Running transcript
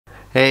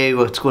Hey,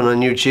 what's going on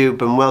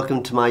YouTube, and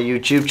welcome to my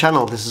YouTube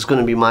channel. This is going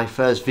to be my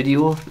first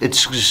video.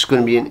 It's just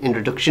going to be an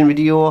introduction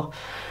video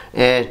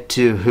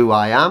to who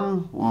I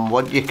am and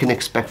what you can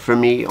expect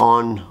from me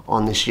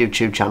on this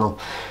YouTube channel.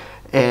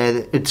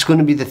 It's going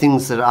to be the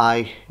things that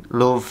I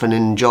love and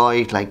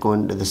enjoy, like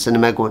going to the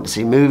cinema, going to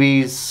see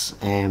movies,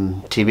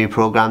 TV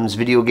programs,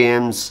 video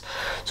games.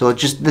 So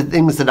just the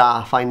things that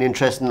I find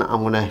interesting.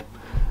 I'm going to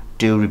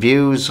do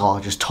reviews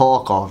or just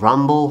talk or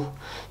ramble.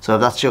 So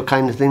if that's your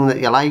kind of thing that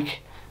you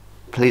like,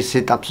 please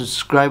hit that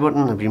subscribe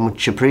button. It'd be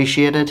much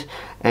appreciated.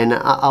 And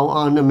I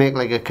want to make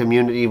like a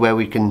community where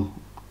I can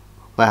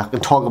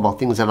talk about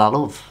things that I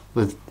love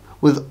with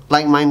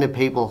like-minded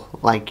people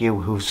like you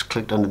who's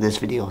clicked onto this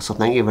video. So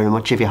thank you very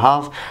much if you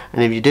have,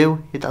 and if you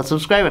do, hit that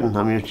subscribe button.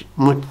 I'm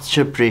much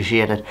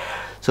appreciated.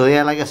 So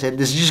yeah, like I said,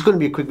 this is just going to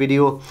be a quick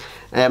video.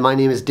 My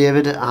name is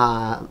David.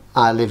 I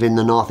live in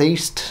the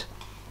northeast.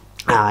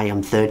 I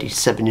am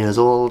 37 years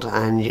old,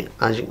 and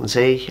as you can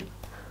see,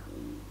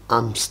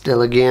 I'm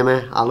still a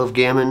gamer. I love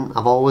gaming.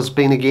 I've always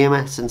been a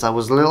gamer since I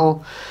was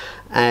little,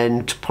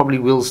 and probably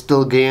will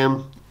still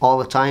game all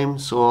the time.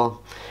 So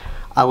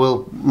I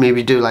will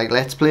maybe do like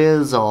let's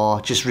plays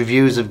or just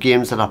reviews of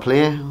games that I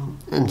play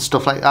and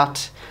stuff like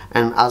that.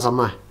 And as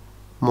I'm a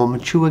more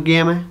mature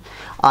gamer,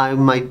 I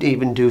might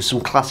even do some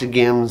classic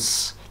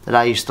games that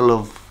I used to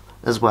love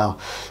as well.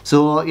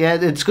 So yeah,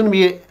 it's going to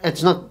be,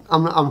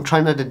 I'm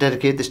trying not to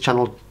dedicate this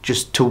channel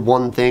just to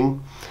one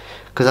thing,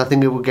 because I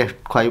think it will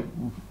get quite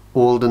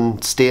old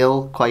and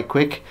stale quite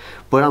quick.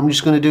 But I'm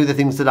just going to do the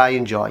things that I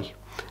enjoy,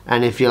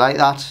 and if you like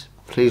that,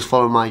 please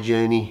follow my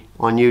journey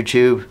on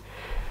YouTube,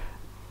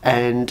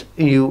 and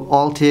you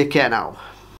all take care now.